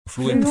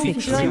Fluent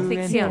Fiction.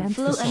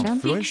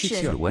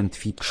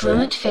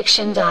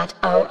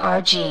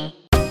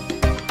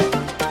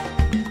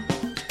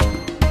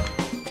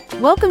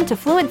 Fluentfiction.org. Welcome to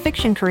Fluent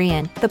Fiction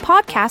Korean, the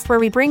podcast where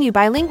we bring you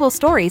bilingual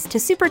stories to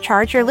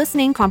supercharge your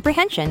listening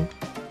comprehension.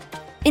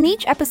 In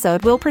each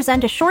episode, we'll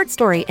present a short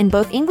story in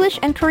both English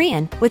and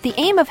Korean with the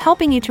aim of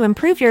helping you to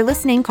improve your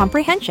listening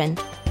comprehension.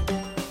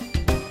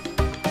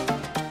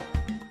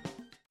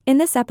 In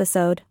this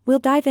episode, we'll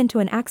dive into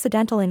an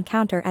accidental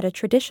encounter at a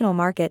traditional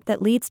market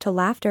that leads to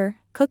laughter,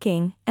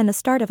 cooking, and the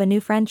start of a new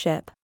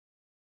friendship.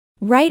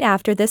 Right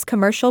after this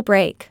commercial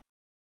break.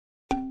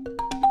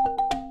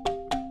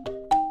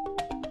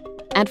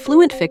 At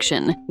Fluent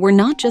Fiction, we're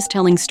not just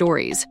telling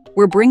stories,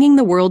 we're bringing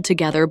the world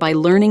together by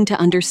learning to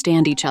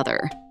understand each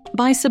other.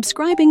 By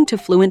subscribing to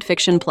Fluent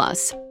Fiction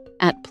Plus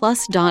at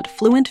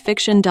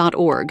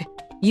plus.fluentfiction.org,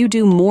 you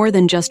do more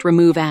than just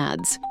remove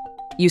ads.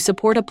 You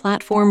support a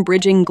platform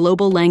bridging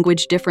global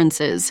language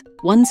differences,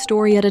 one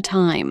story at a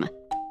time.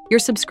 Your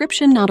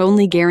subscription not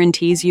only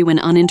guarantees you an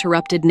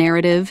uninterrupted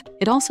narrative,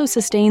 it also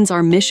sustains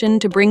our mission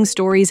to bring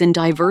stories in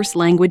diverse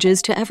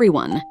languages to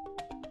everyone.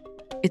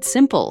 It's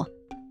simple.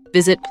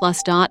 Visit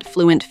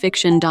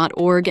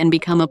plus.fluentfiction.org and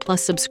become a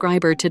Plus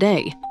subscriber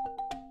today.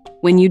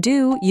 When you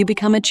do, you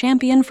become a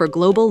champion for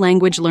global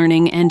language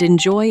learning and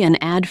enjoy an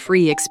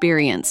ad-free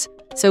experience.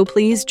 So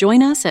please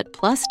join us at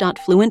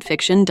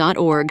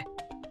plus.fluentfiction.org.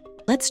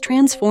 Let's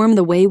transform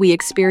the way we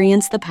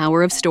experience the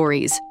power of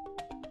stories.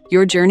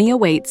 Your journey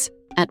awaits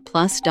at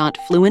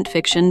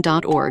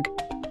plus.fluentfiction.org.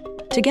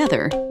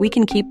 Together, we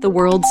can keep the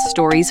world's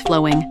stories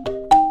flowing.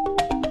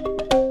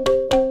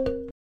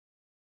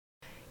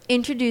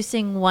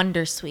 Introducing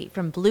Wondersuite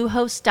from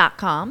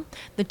Bluehost.com,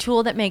 the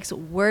tool that makes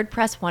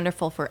WordPress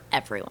wonderful for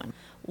everyone.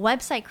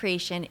 Website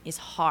creation is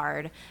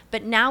hard,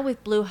 but now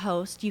with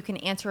Bluehost, you can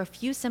answer a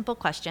few simple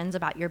questions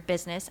about your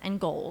business and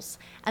goals,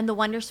 and the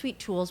Wondersuite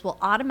tools will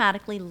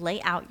automatically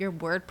lay out your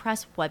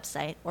WordPress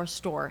website or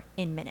store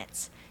in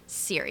minutes.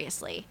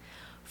 Seriously.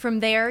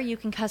 From there, you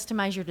can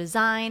customize your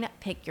design,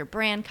 pick your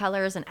brand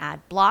colors, and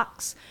add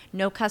blocks.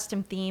 No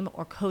custom theme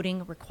or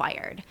coding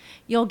required.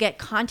 You'll get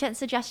content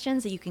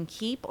suggestions that you can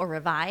keep or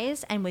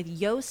revise, and with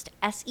Yoast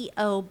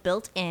SEO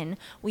built in,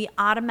 we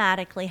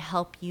automatically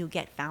help you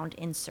get found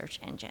in search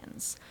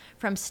engines.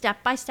 From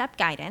step-by-step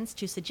guidance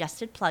to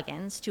suggested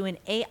plugins to an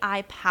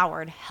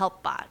AI-powered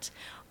help bot,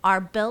 our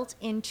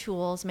built-in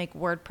tools make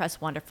WordPress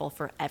wonderful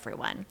for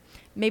everyone.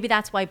 Maybe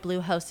that's why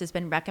Bluehost has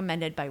been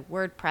recommended by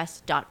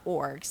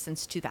WordPress.org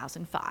since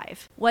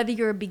 2005. Whether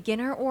you're a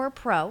beginner or a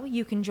pro,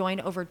 you can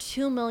join over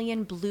 2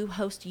 million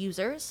Bluehost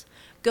users.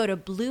 Go to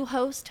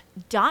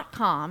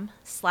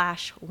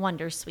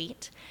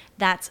bluehost.com/wondersuite.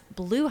 That's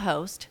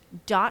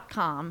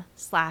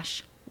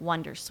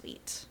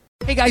bluehost.com/wondersuite.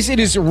 Hey guys, it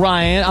is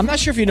Ryan. I'm not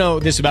sure if you know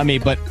this about me,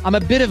 but I'm a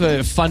bit of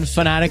a fun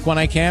fanatic when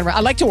I can. I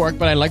like to work,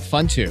 but I like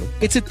fun too.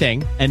 It's a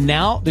thing. And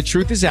now the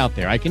truth is out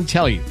there. I can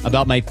tell you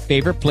about my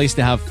favorite place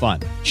to have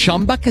fun.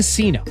 Chumba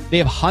Casino. They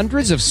have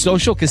hundreds of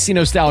social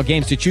casino style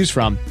games to choose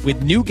from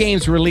with new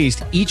games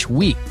released each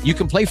week. You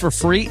can play for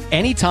free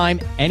anytime,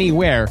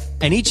 anywhere.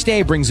 And each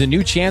day brings a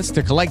new chance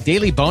to collect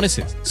daily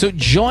bonuses. So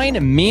join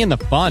me in the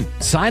fun.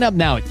 Sign up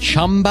now at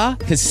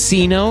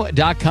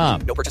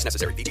ChumbaCasino.com. No purchase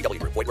necessary. VGW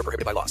Group. Void where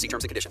prohibited by law. See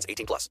terms and conditions.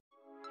 18+.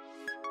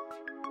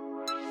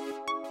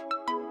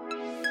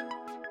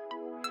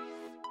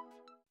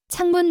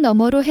 창문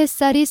너머로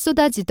햇살이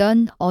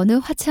쏟아지던 어느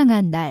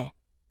화창한 날,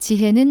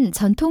 지혜는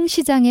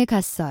전통시장에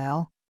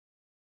갔어요.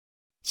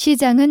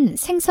 시장은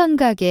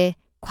생선가게,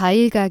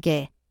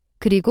 과일가게,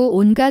 그리고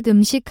온갖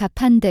음식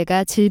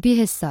가판대가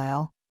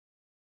즐비했어요.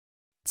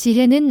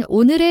 지혜는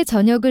오늘의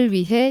저녁을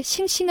위해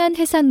싱싱한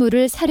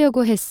해산물을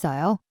사려고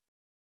했어요.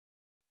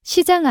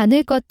 시장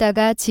안을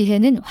걷다가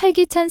지혜는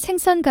활기찬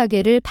생선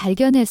가게를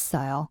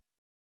발견했어요.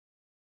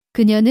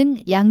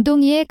 그녀는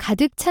양동이에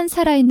가득 찬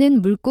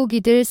살아있는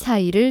물고기들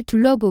사이를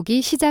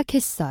둘러보기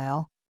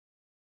시작했어요.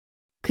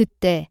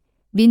 그때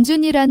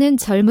민준이라는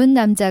젊은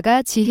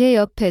남자가 지혜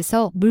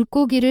옆에서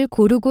물고기를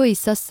고르고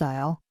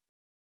있었어요.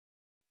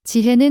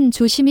 지혜는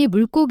조심히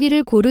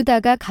물고기를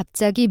고르다가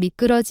갑자기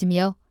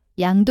미끄러지며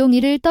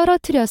양동이를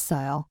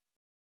떨어뜨렸어요.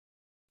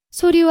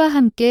 소리와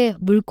함께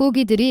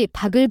물고기들이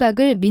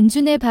바글바글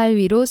민준의 발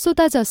위로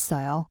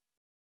쏟아졌어요.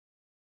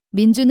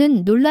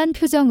 민준은 놀란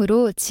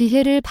표정으로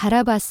지혜를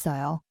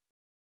바라봤어요.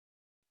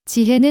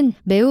 지혜는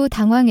매우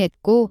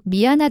당황했고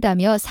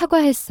미안하다며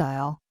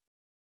사과했어요.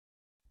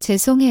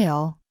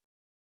 죄송해요.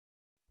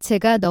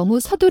 제가 너무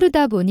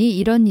서두르다 보니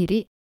이런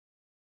일이.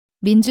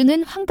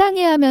 민준은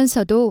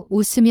황당해하면서도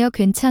웃으며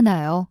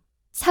괜찮아요.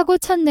 사고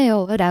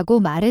쳤네요. 라고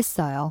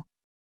말했어요.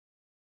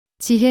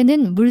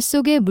 지혜는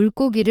물속의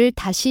물고기를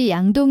다시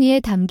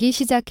양동이에 담기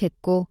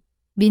시작했고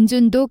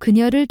민준도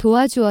그녀를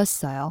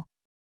도와주었어요.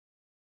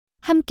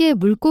 함께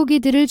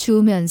물고기들을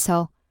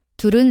주우면서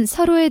둘은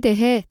서로에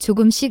대해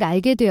조금씩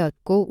알게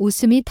되었고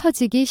웃음이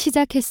터지기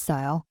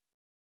시작했어요.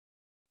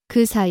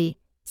 그 사이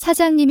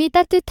사장님이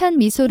따뜻한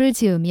미소를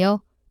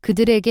지으며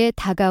그들에게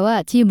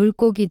다가와 이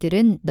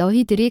물고기들은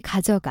너희들이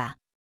가져가.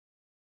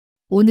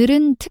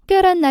 오늘은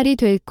특별한 날이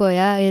될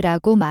거야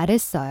라고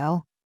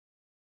말했어요.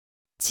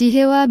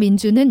 지혜와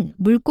민주는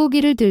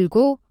물고기를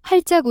들고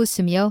활짝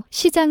웃으며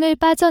시장을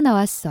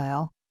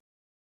빠져나왔어요.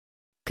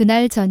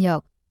 그날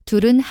저녁,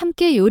 둘은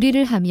함께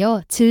요리를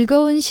하며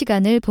즐거운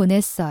시간을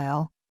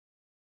보냈어요.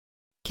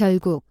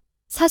 결국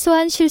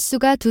사소한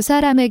실수가 두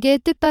사람에게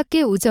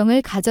뜻밖의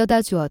우정을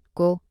가져다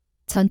주었고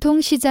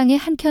전통시장의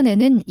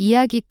한켠에는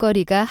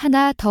이야깃거리가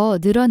하나 더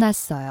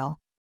늘어났어요.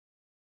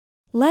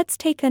 Let's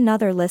take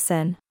another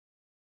listen.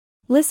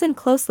 Listen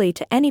closely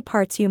to any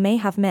parts you may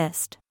have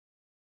missed.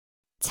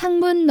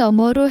 창문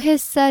너머로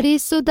햇살이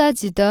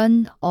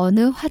쏟아지던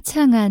어느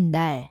화창한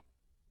날,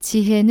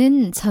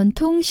 지혜는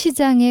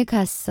전통시장에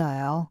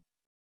갔어요.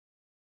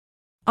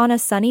 On a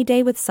sunny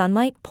day with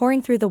sunlight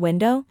pouring through the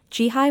window,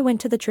 Ji-hai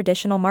went to the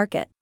traditional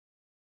market.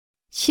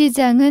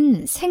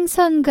 시장은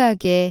생선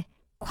가게,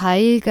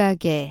 과일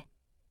가게,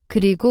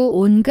 그리고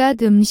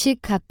온갖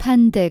음식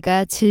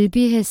가판대가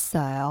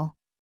즐비했어요.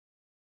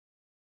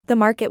 The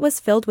market was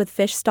filled with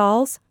fish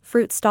stalls,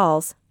 fruit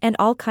stalls, and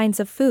all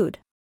kinds of food.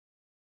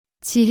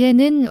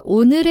 지혜는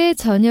오늘의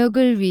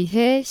저녁을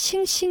위해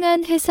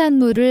싱싱한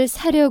해산물을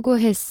사려고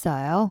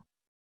했어요.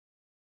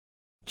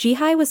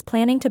 Ji-hai was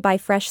planning to buy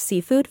fresh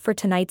seafood for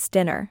tonight's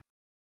dinner.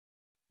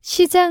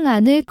 시장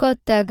안을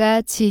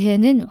걷다가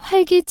지혜는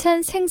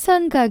활기찬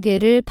생선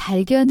가게를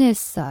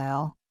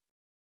발견했어요.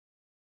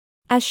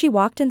 As she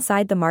walked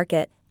inside the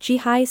market,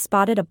 Ji-hai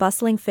spotted a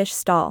bustling fish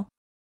stall.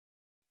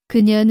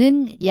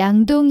 그녀는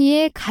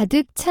양동이에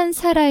가득 찬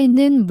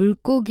살아있는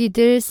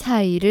물고기들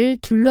사이를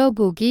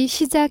둘러보기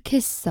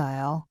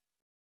시작했어요.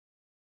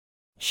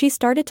 She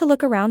started to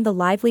look around the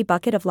lively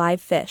bucket of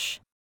live fish.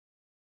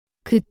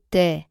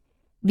 그때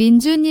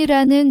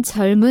민준이라는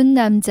젊은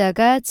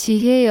남자가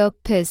지혜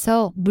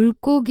옆에서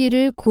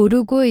물고기를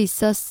고르고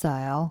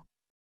있었어요.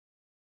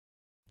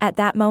 At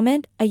that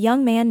moment, a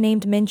young man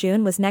named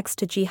Min-jun was next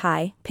to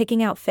Ji-hai,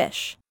 picking out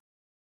fish.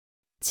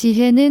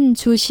 지혜는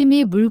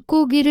조심히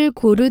물고기를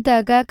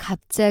고르다가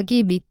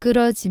갑자기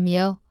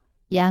미끄러지며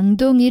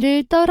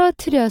양동이를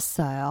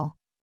떨어뜨렸어요.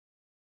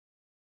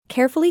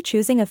 Carefully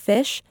choosing a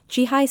fish,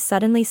 Ji-hai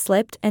suddenly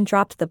slipped and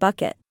dropped the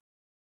bucket.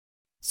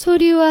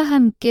 소리와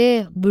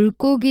함께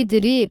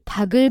물고기들이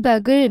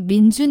바글바글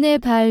민준의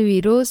발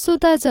위로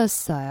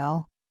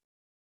쏟아졌어요.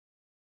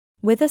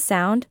 With a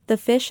sound,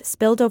 the fish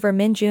spilled over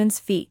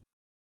Min-jun's feet.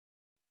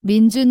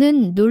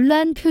 민준은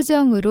놀란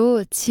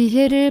표정으로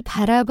지혜를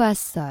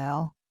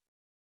바라봤어요.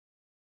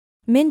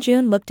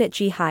 Min-jun looked at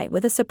Ji-hai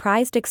with a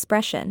surprised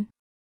expression.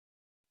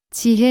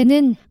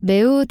 지혜는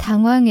매우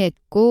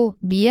당황했고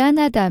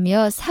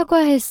미안하다며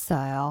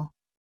사과했어요.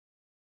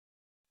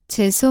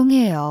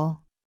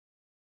 죄송해요.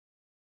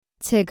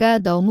 제가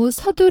너무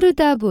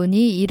서두르다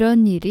보니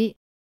이런 일이.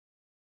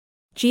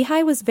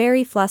 Ji-hai was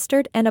very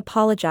flustered and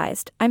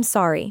apologized. I'm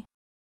sorry.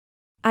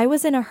 I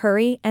was in a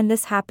hurry and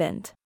this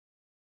happened.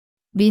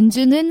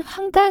 민주는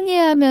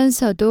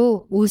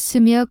황당해하면서도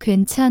웃으며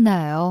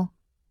괜찮아요.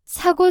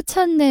 사고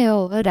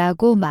쳤네요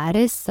라고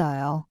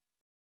말했어요.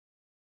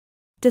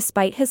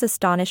 Despite his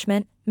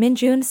astonishment,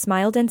 Min-jun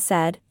smiled and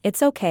said,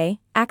 It's okay,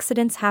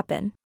 accidents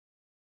happen.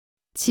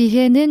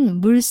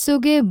 지혜는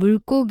물속의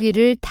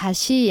물고기를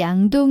다시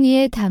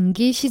양동이에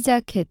담기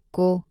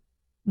시작했고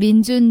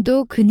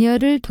민준도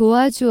그녀를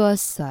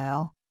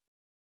도와주었어요.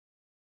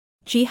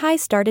 Ji-hai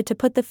started to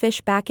put the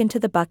fish back into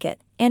the bucket,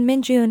 and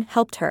Min-jun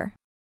helped her.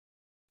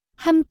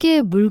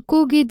 함께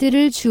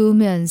물고기들을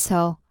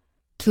주우면서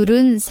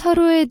둘은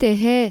서로에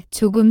대해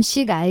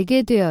조금씩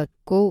알게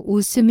되었고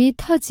웃음이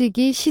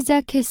터지기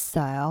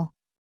시작했어요.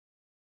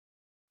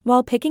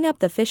 While picking up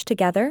the fish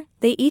together,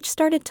 they each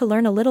started to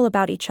learn a little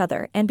about each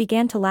other and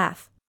began to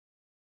laugh.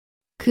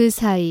 그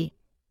사이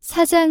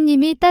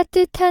사장님이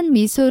따뜻한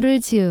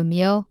미소를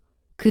지으며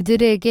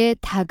그들에게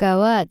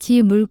다가와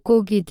이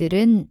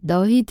물고기들은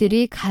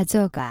너희들이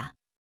가져가.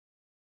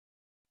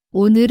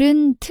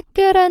 오늘은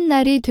특별한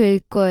날이 될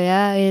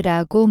거야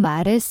라고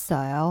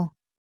말했어요.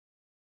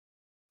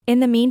 In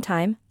the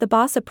meantime, the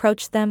boss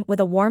approached them with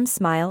a warm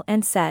smile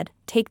and said,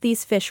 Take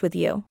these fish with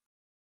you.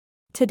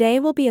 Today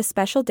will be a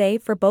special day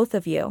for both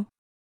of you.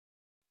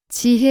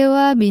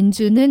 지혜와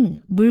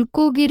민주는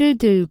물고기를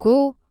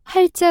들고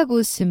활짝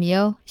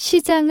웃으며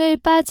시장을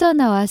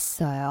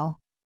빠져나왔어요.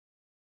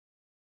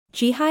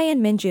 Ji-hai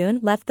and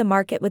Min-jun left the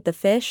market with the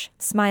fish,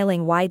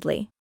 smiling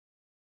widely.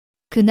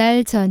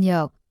 그날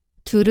저녁,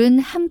 둘은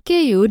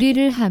함께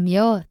요리를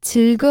하며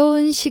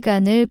즐거운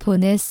시간을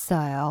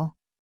보냈어요.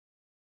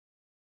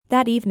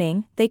 That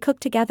evening, they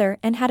cooked together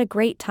and had a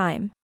great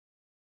time.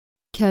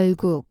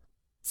 결국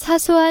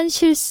사소한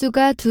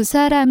실수가 두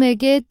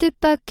사람에게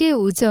뜻밖의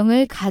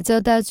우정을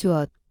가져다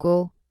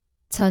주었고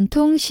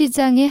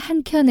전통시장의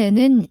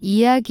한켠에는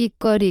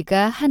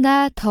이야깃거리가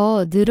하나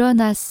더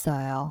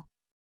늘어났어요.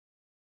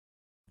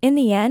 In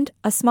the end,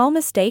 a small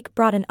mistake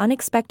brought an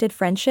unexpected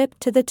friendship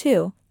to the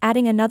two,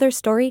 adding another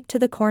story to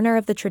the corner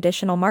of the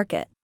traditional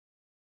market.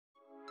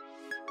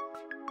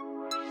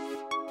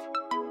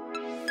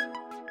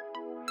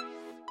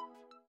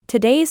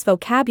 Today's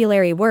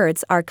vocabulary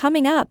words are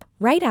coming up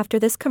right after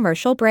this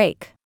commercial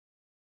break.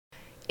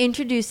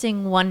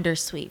 Introducing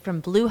Wondersuite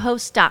from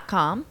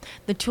Bluehost.com,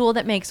 the tool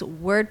that makes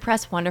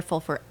WordPress wonderful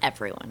for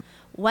everyone.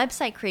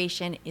 Website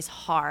creation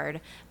is hard,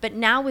 but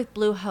now with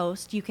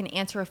Bluehost, you can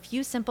answer a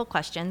few simple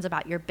questions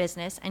about your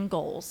business and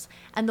goals,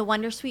 and the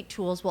Wondersuite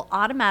tools will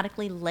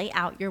automatically lay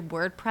out your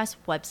WordPress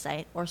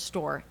website or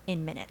store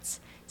in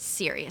minutes.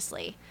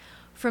 Seriously.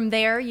 From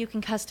there, you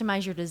can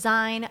customize your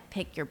design,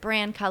 pick your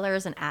brand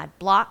colors, and add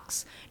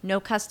blocks. No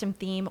custom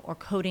theme or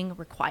coding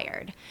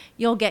required.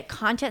 You'll get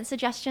content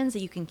suggestions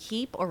that you can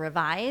keep or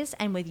revise,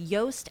 and with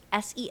Yoast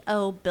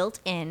SEO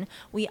built in,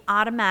 we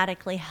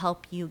automatically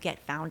help you get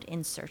found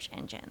in search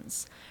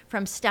engines.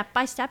 From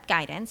step-by-step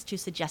guidance to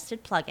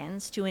suggested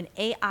plugins to an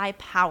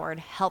AI-powered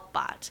help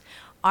bot,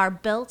 our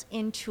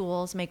built-in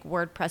tools make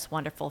WordPress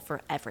wonderful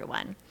for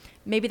everyone.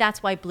 Maybe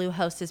that's why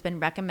Bluehost has been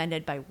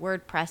recommended by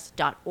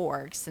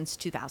WordPress.org since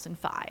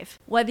 2005.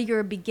 Whether you're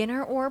a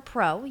beginner or a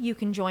pro, you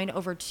can join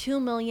over 2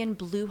 million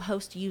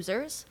Bluehost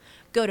users.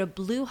 Go to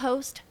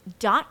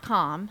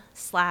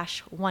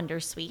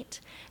bluehost.com/wondersuite.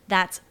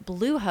 That's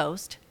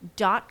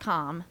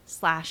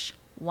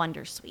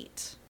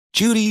bluehost.com/wondersuite.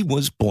 Judy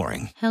was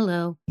boring.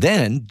 Hello.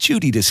 Then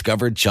Judy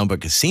discovered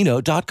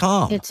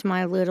ChumbaCasino.com. It's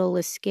my little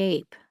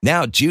escape.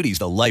 Now Judy's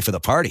the life of the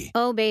party.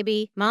 Oh,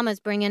 baby,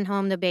 mama's bringing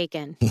home the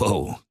bacon.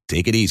 Whoa,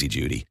 take it easy,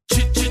 Judy.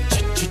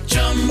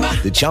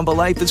 The Chumba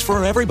life is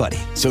for everybody.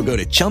 So go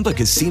to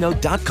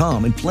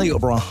ChumbaCasino.com and play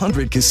over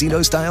 100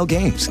 casino-style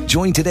games.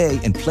 Join today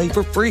and play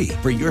for free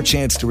for your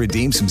chance to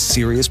redeem some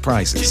serious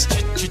prizes.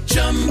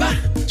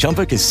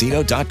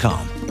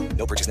 ChumbaCasino.com.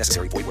 No purchase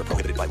necessary. Void where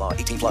prohibited by law.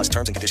 18 plus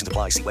terms and conditions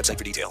apply. See website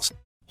for details.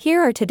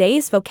 Here are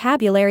today's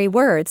vocabulary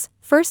words,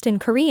 first in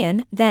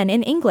Korean, then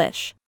in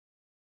English.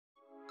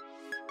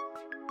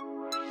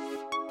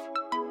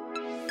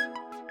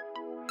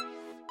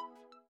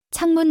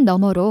 창문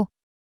너머로,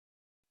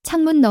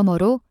 창문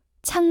너머로,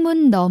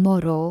 창문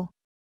너머로.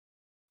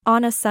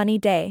 On a sunny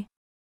day.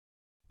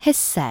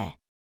 햇살,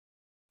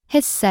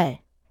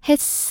 햇살,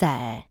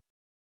 햇살.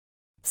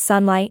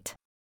 Sunlight.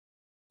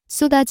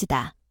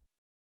 쏟아지다,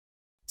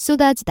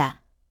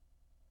 쏟아지다,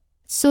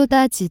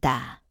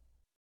 쏟아지다.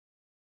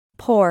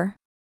 Pour.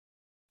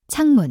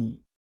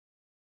 창문,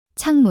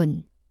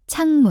 창문,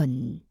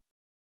 창문.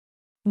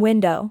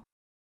 Window.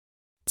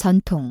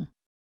 전통,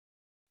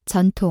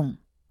 전통,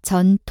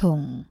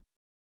 전통.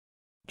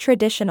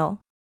 Traditional.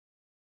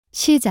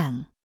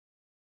 시장,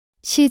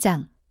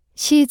 시장,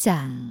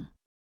 시장.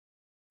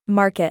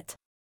 Market.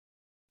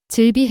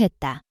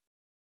 즐비했다,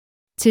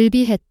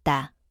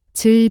 즐비했다,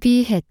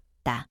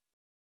 즐비했다.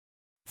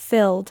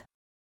 Filled.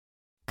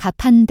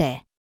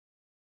 가판대,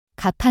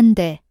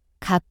 가판대,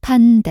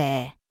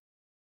 가판대.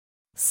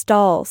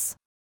 Stalls.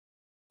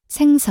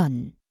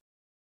 생선,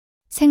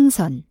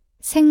 생선,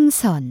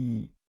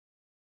 생선.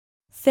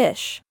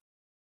 Fish.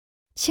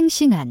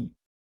 싱싱한,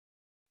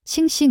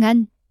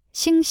 싱싱한,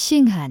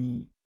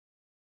 싱싱한.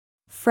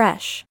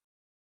 Fresh.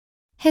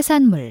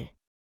 해산물,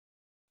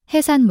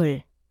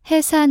 해산물,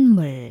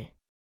 해산물.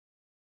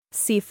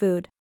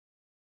 Seafood.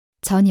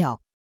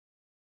 저녁,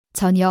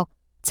 저녁,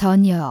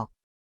 저녁.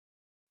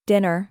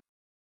 Dinner.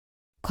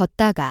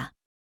 걷다가,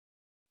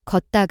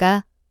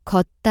 걷다가,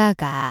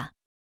 걷다가.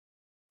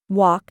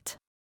 Walked.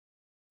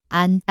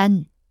 안.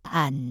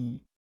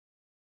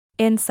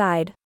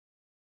 Inside.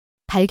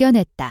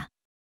 발견했다,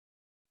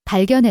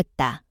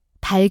 발견했다,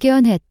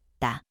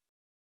 발견했다.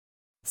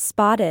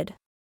 Spotted.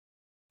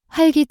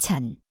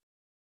 활기찬,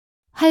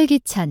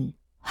 활기찬,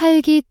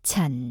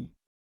 활기찬.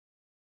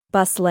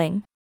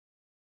 Bustling.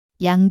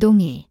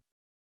 양동이,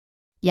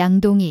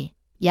 양동이,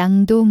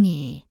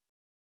 양동이.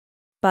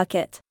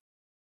 Bucket.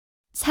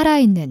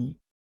 살아있는,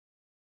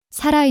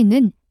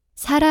 살아있는,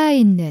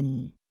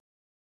 살아있는.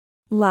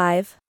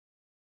 Live.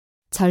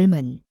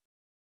 젊은,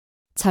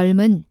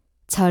 젊은,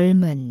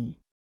 젊은.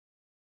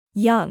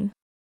 Young.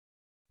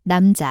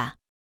 남자,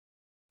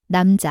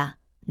 남자,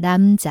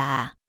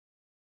 남자.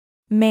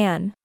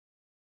 Man.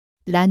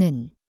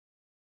 라는,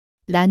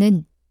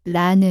 라는,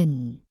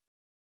 라는.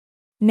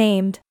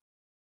 Named.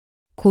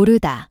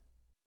 고르다,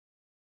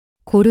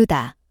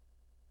 고르다,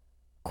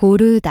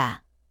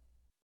 고르다.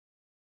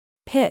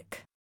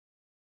 Pick.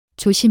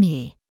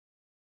 조심히,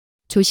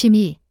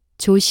 조심히,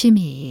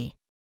 조심히.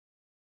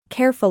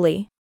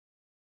 Carefully.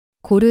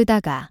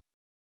 고르다가,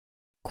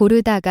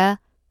 고르다가,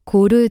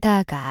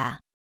 고르다가.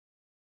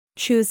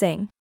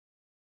 Choosing.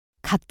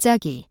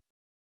 갑자기,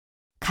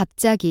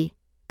 갑자기,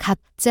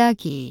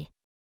 갑자기.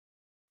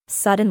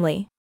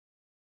 Suddenly.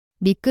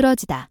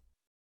 미끄러지다,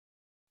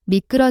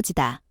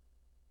 미끄러지다,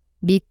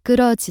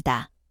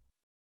 미끄러지다.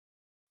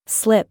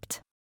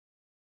 Slipped.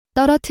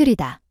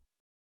 떨어뜨리다,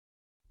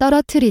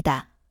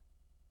 떨어뜨리다,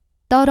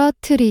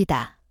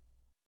 떨어뜨리다.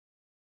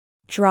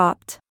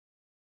 Dropped.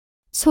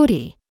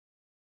 소리,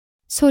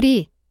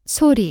 소리,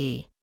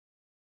 소리.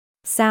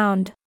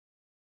 Sound.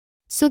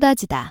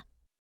 쏟아지다,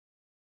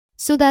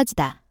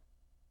 쏟아지다,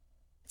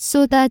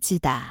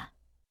 쏟아지다.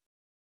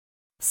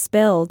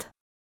 Spilled.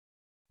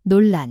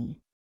 논란,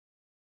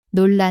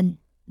 논란,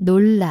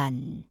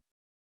 논란.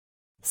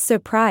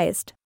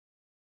 Surprised.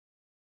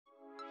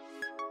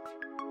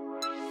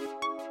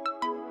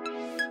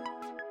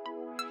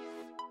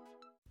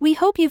 We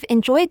hope you've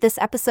enjoyed this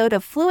episode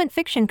of Fluent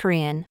Fiction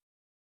Korean.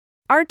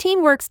 Our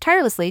team works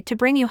tirelessly to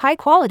bring you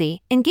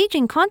high-quality,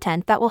 engaging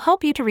content that will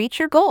help you to reach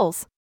your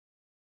goals.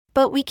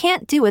 But we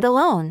can't do it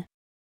alone.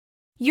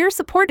 Your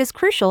support is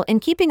crucial in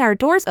keeping our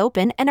doors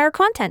open and our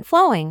content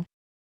flowing.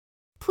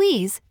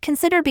 Please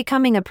consider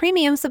becoming a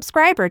premium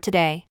subscriber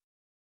today.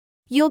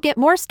 You'll get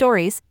more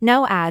stories,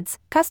 no ads,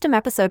 custom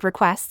episode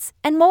requests,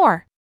 and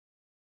more.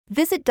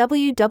 Visit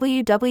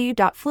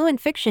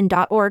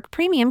www.fluentfiction.org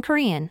Premium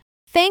Korean.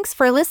 Thanks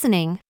for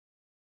listening.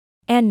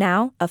 And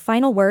now, a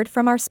final word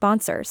from our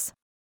sponsors.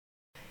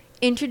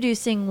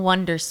 Introducing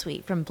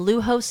Wondersuite from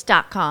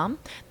Bluehost.com,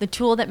 the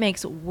tool that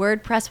makes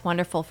WordPress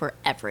wonderful for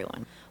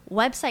everyone.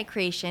 Website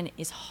creation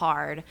is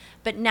hard,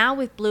 but now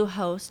with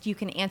Bluehost, you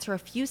can answer a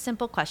few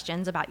simple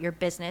questions about your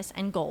business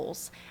and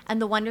goals,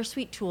 and the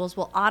Wondersuite tools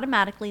will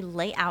automatically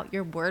lay out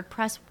your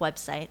WordPress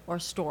website or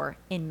store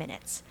in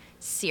minutes.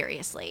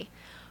 Seriously.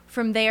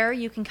 From there,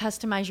 you can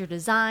customize your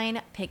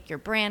design, pick your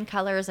brand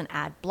colors, and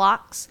add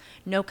blocks.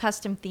 No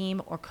custom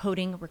theme or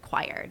coding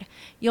required.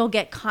 You'll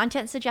get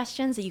content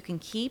suggestions that you can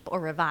keep or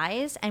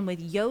revise, and with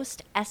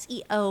Yoast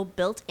SEO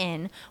built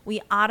in,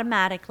 we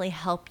automatically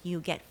help you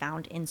get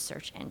found in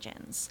search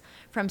engines.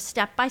 From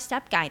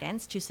step-by-step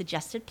guidance to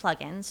suggested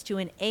plugins to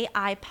an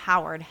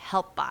AI-powered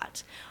help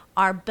bot,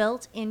 our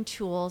built-in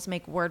tools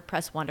make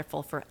WordPress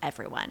wonderful for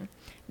everyone.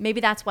 Maybe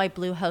that's why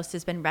Bluehost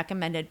has been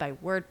recommended by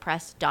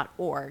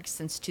WordPress.org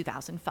since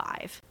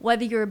 2005.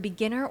 Whether you're a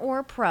beginner or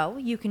a pro,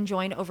 you can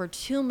join over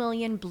 2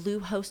 million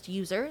Bluehost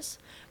users.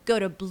 Go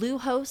to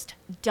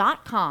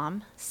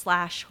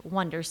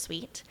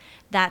bluehost.com/wondersuite.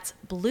 That's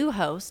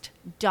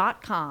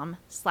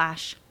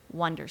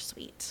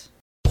bluehost.com/wondersuite.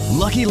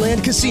 Lucky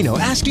Land Casino,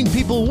 asking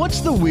people,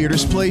 what's the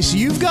weirdest place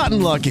you've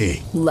gotten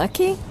lucky?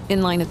 Lucky?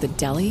 In line at the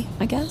deli,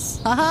 I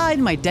guess? Aha,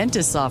 in my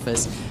dentist's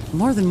office.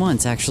 More than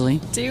once,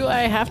 actually. Do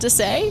I have to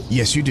say?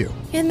 Yes, you do.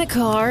 In the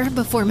car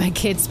before my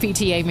kids'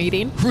 PTA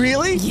meeting.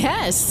 Really?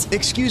 Yes.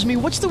 Excuse me,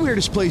 what's the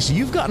weirdest place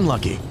you've gotten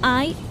lucky?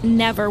 I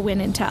never win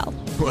and tell.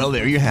 Well,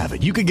 there you have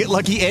it. You can get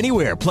lucky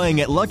anywhere,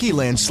 playing at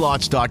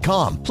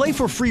LuckyLandSlots.com. Play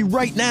for free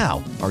right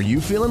now. Are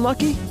you feeling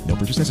lucky? No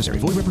purchase necessary.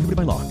 Void where prohibited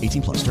by law.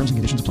 18+. Terms and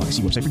conditions apply.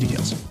 See website for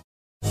details.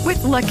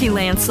 With Lucky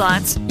Land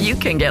Slots, you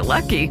can get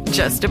lucky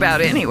just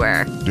about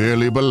anywhere.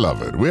 Dearly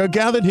beloved, we are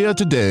gathered here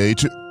today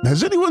to...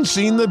 Has anyone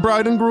seen the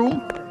bride and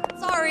groom?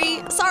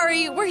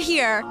 Sorry, we're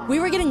here. We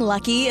were getting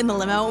lucky in the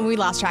limo and we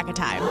lost track of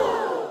time.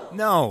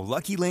 No,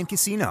 Lucky Land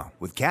Casino,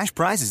 with cash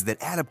prizes that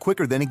add up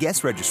quicker than a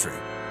guest registry.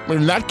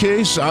 In that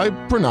case, I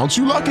pronounce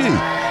you lucky.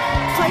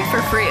 Play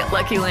for free at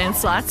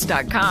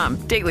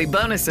LuckyLandSlots.com. Daily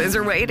bonuses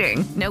are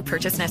waiting. No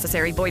purchase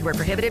necessary. Void where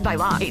prohibited by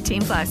law.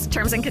 18+.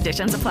 Terms and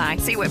conditions apply.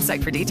 See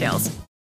website for details.